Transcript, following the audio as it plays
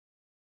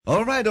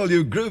Alright, all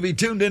you groovy,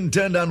 tuned in,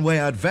 turned on, way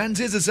out fans,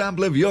 here's a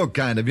sample of your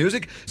kind of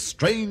music,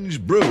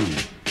 Strange Brew.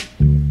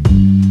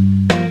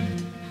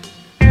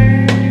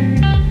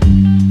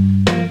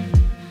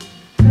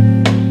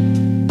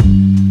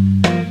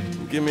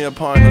 Give me a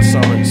pint of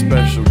something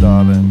special,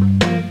 darling.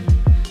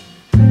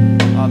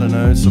 I don't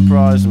know,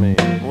 surprise me.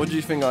 What do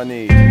you think I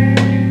need?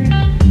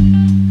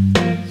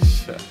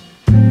 Shit.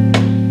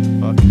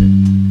 Fuck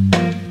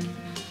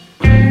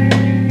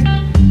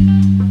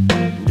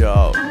it.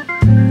 Yo.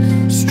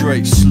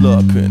 Straight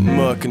slurping,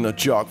 murking a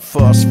jug.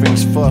 First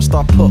things first,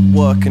 I put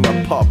work in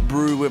a pot.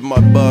 Brew with my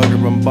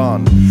burger and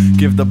bun.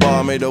 Give the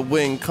barmaid a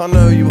wink, I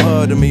know you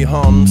heard of me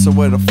hum. So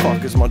where the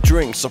fuck is my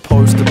drink?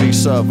 Supposed to be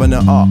serving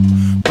it up.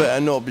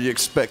 Better not be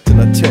expecting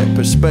a tip,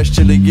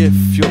 especially if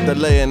you're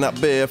delaying that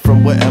beer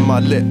from wetting my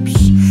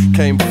lips.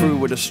 Came through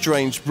with a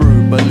strange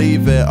brew,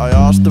 believe it. I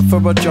asked her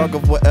for a jug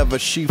of whatever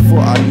she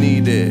thought I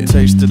needed.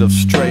 Tasted of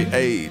straight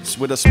AIDS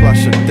with a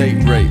splash of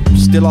date rape.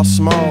 Still I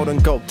smiled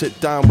and gulped it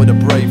down with a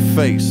brave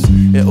face.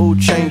 It all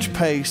changed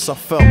pace, I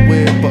felt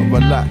weird but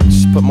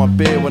relaxed. Put my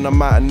beer when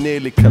I'm out and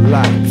nearly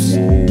collapsed.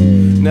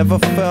 Never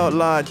felt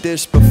like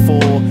this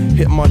before.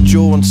 Hit my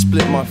jaw and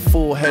split my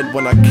forehead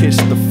when I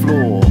kissed the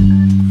floor.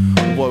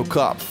 Woke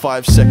up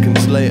 5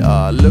 seconds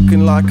later,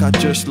 looking like I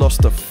just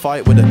lost a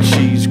fight with a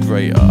cheese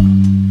grater.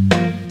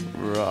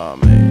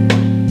 Rami,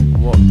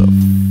 what the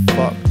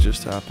fuck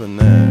just happened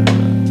there,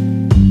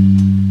 man?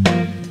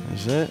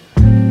 Is it?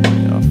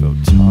 Yeah, I feel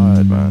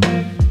tired, man.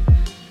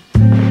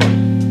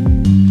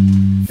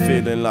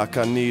 Feeling like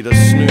I need a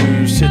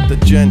snooze. Hit the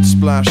gent,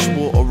 splash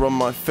water on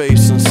my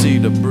face and see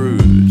the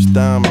bruise.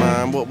 Damn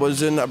man, what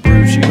was in that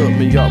brew she hooked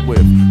me up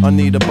with? I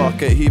need a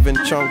bucket, heaving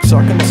chunks,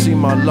 I can see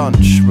my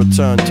lunch.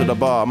 Return to the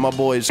bar, my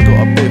boy's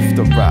got a biff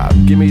to wrap.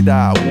 Give me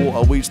that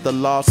water, weed's the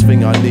last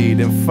thing I need.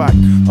 In fact,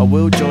 I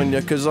will join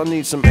you cause I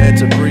need some air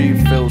to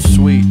breathe. Feels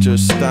sweet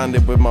just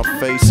standing with my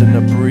face in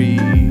the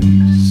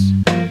breeze.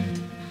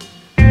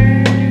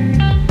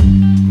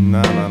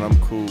 Nah man, I'm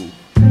cool.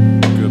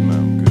 Good man,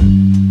 I'm good.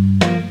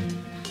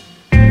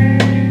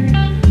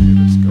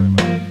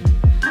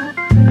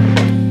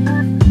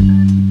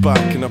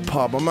 Back in the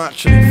pub, I'm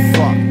actually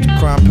fucked.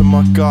 Cramp in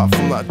my gut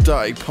from that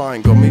dirty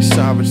pint got me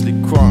savagely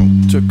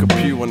crunk. Took a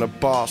pew on a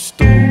bar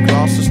stool.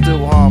 Glass is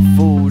still half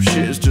full,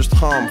 shit is just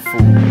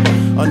harmful.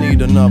 I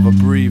need another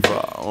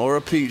breather, or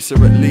a pizza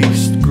at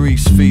least.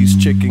 Grease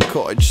feast, chicken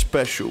cottage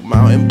special,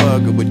 mountain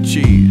burger with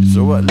cheese.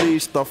 Or at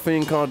least I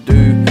think I'll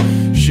do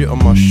shit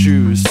on my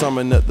shoes,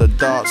 something that the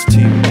darts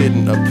team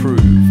didn't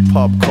approve.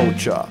 Pub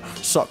culture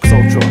sucks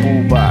ultra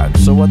ball back,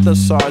 so I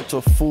decide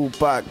to fall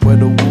back where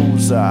the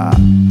walls are.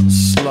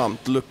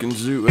 Slumped, looking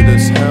zooted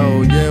as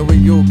hell. Yeah,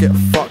 we all get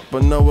fucked,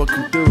 but no one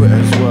can do it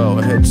as well.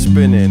 Head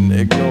spinning,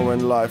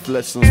 ignoring life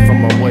lessons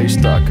from a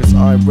waster, cause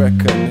I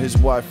reckon his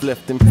wife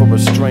left him for a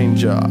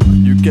stranger.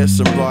 You get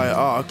some riot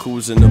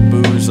articles in the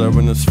boozer,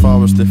 and as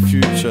far as the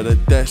future, they're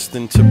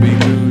destined to be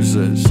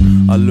losers.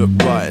 I look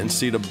right and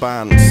see the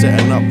band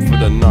setting up for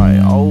the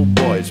night. Old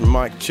boys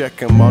mic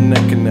checking while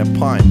necking their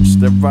pints.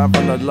 They're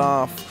having a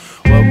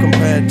laugh, well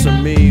compared to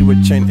me,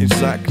 which ain't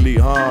exactly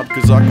hard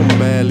cause I can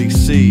barely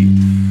see.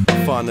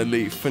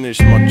 Finally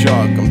finished my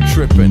jug, I'm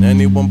tripping.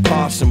 Anyone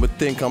passing would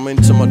think I'm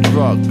into my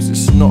drugs.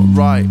 It's not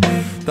right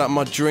that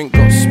my drink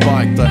got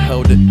spiked. I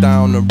held it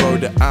down and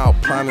rode it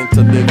out, planning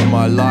to live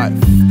my life.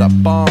 That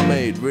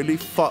barmaid really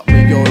fucked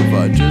me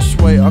over.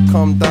 Just wait, I'll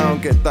come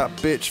down, get that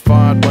bitch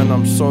fired when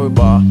I'm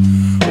sober.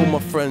 All my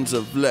friends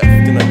have left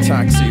in a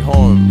taxi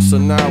home, so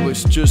now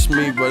it's just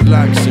me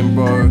relaxing,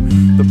 bro.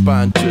 The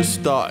band just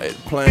started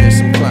playing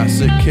some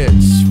classic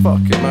hits.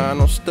 Fuck it man,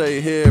 I'll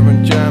stay here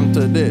and jam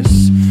to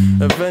this.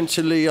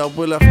 Eventually I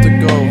will have to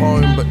go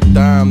home, but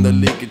damn, the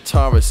lead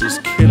guitarist is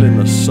killing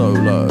the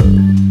solo.